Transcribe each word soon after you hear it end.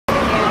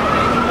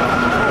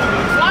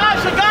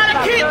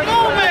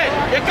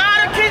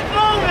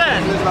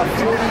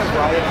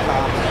riot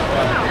cops.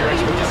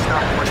 We just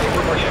stopped our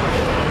neighborhood.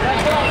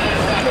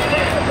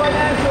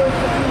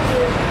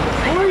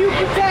 Who are you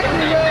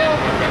protecting, yo?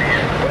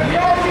 You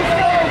already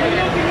know. We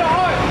look in your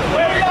heart.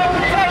 Where are y'all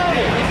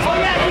protecting? Oh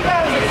yeah, you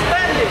got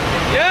suspended.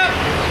 Yep.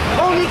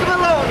 Holy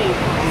Maloney.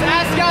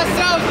 Ask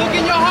yourselves, look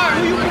in your heart,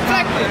 who you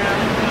protecting?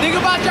 Think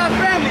about your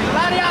families. A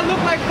lot of y'all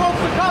look like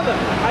folks of color.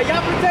 Are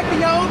y'all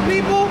protecting your own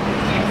people?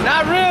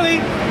 Not really.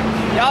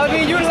 Y'all are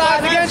being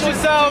utilized against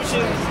yourselves.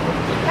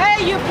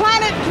 Hey, you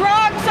planted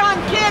drugs on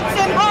kids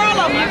in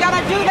Harlem. You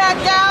gotta do that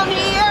down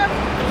here.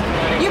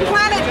 You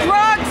planted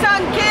drugs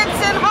on kids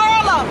in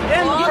Harlem.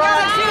 You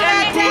gotta do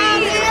that down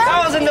here.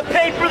 I was in the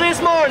paper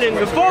this morning.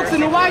 The folks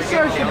in the white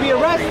shirts should be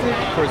arrested.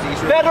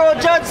 Federal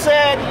judge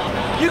said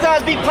you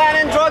guys be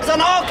planting drugs on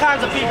all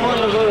kinds of people in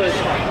the hood.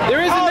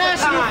 There is a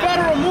national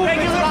federal movement